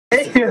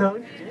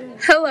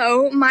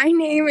Hello, my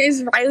name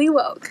is Riley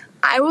Welk.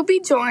 I will be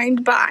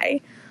joined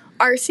by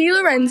R.C.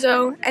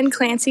 Lorenzo and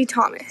Clancy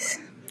Thomas.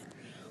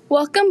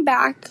 Welcome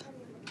back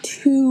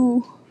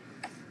to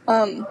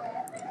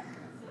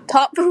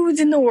Top Foods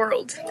in the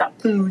World.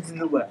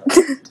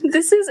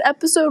 This is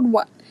episode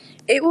 1.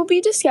 It will be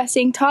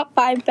discussing top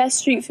 5 best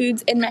street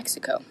foods in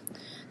Mexico.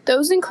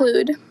 Those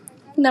include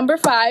number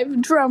 5,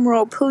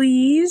 drumroll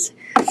please,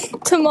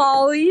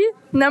 tamale.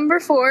 Number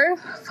 4,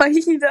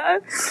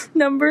 fajita.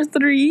 Number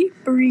 3,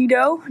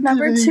 burrito.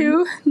 Number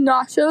 2,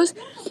 nachos.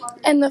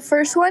 And the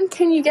first one,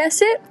 can you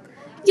guess it?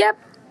 Yep,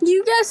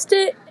 you guessed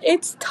it.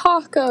 It's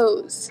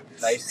tacos.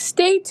 Nice.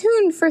 Stay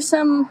tuned for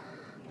some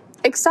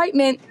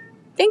excitement.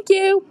 Thank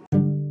you.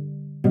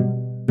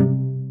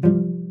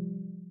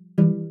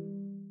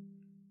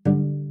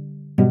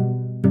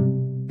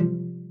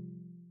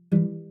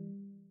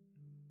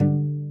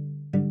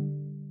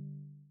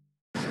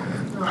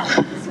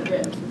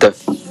 The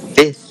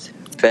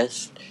 5th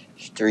best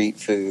street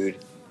food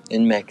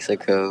in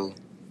Mexico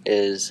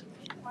is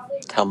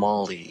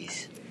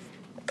tamales.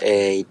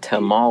 A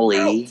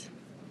tamale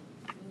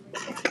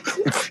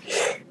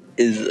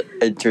is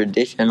a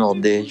traditional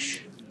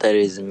dish that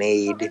is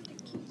made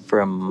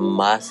from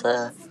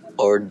masa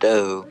or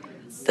dough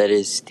that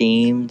is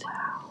steamed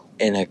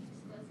in a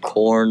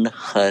corn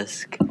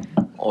husk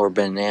or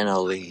banana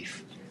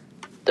leaf.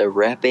 The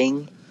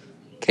wrapping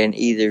can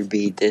either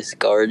be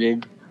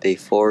discarded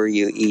before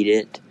you eat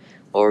it,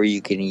 or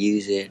you can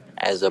use it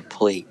as a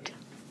plate.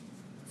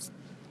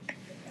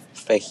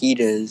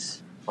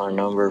 Fajitas are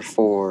number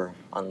 4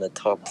 on the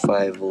top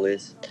 5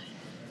 list.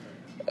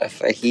 A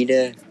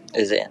fajita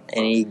is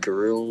any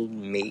grilled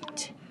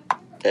meat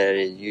that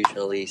is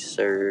usually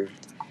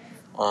served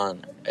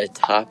on a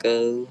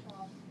taco,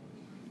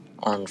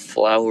 on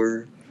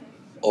flour,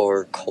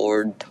 or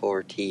corn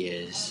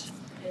tortillas.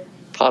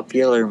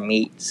 Popular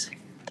meats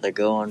that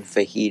go on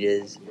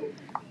fajitas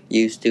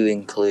used to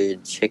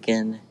include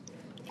chicken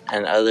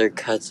and other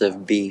cuts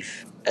of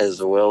beef, as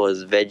well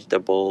as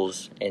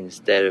vegetables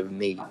instead of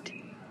meat.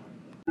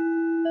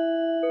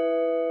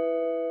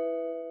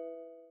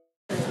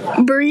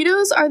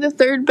 Burritos are the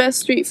 3rd best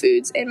street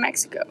foods in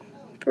Mexico.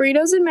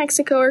 Burritos in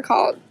Mexico are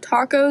called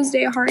tacos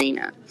de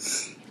harina.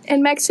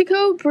 In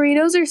Mexico,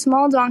 burritos are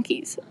small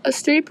donkeys. A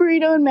street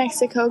burrito in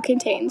Mexico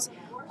contains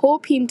whole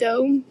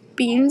pinto,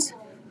 beans,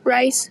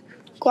 rice,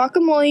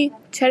 guacamole,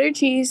 cheddar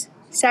cheese,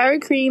 sour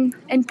cream,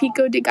 and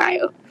pico de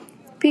gallo.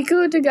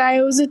 Pico de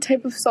gallo is a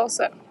type of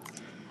salsa.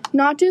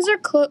 Nachos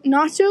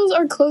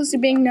are close to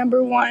being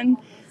number 1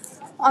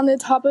 on the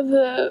top of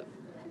the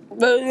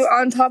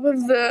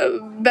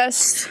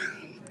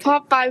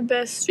top 5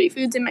 best street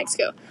foods in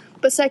Mexico,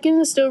 but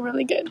second is still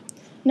really good.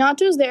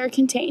 Nachos there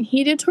contain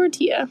heated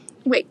tortilla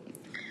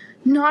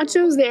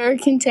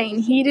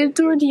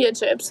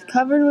chips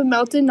covered with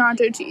melted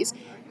nacho cheese,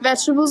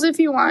 vegetables if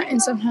you want,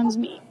 and sometimes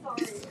meat.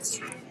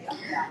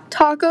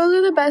 Tacos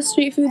are the best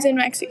street foods in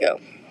Mexico.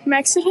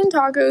 Mexican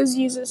tacos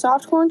use a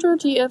soft corn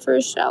tortilla for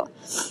a shell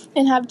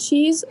and have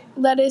cheese,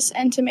 lettuce,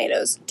 and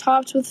tomatoes,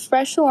 topped with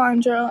fresh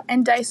cilantro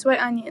and diced white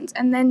onions,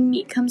 and then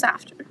meat comes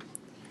after.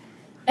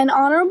 An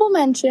honorable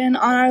mention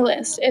on our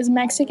list is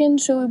Mexican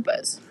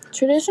chalupas.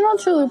 Traditional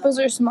chalupas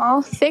are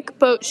small, thick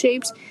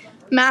boat-shaped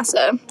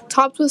masa,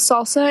 topped with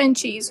salsa and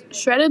cheese,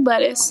 shredded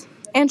lettuce.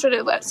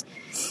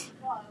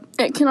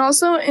 It can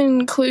also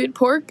include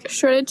pork,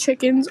 shredded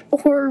chickens,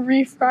 or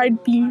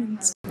refried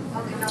beans.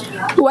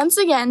 Once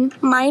again,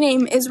 my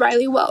name is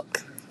Riley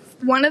Welk.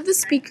 One of the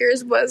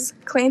speakers was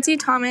Clancy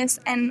Thomas,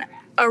 and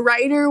a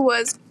writer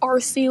was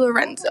R.C.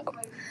 Lorenzo.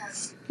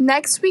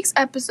 Next week's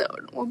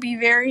episode will be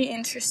very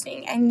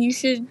interesting, and you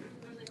should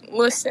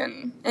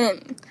listen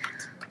in.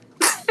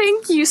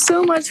 Thank you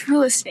so much for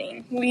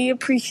listening. We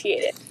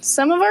appreciate it.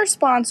 Some of our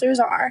sponsors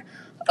are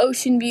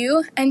Ocean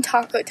View and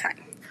Taco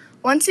Time.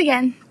 Once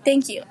again,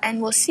 thank you,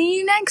 and we'll see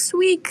you next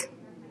week.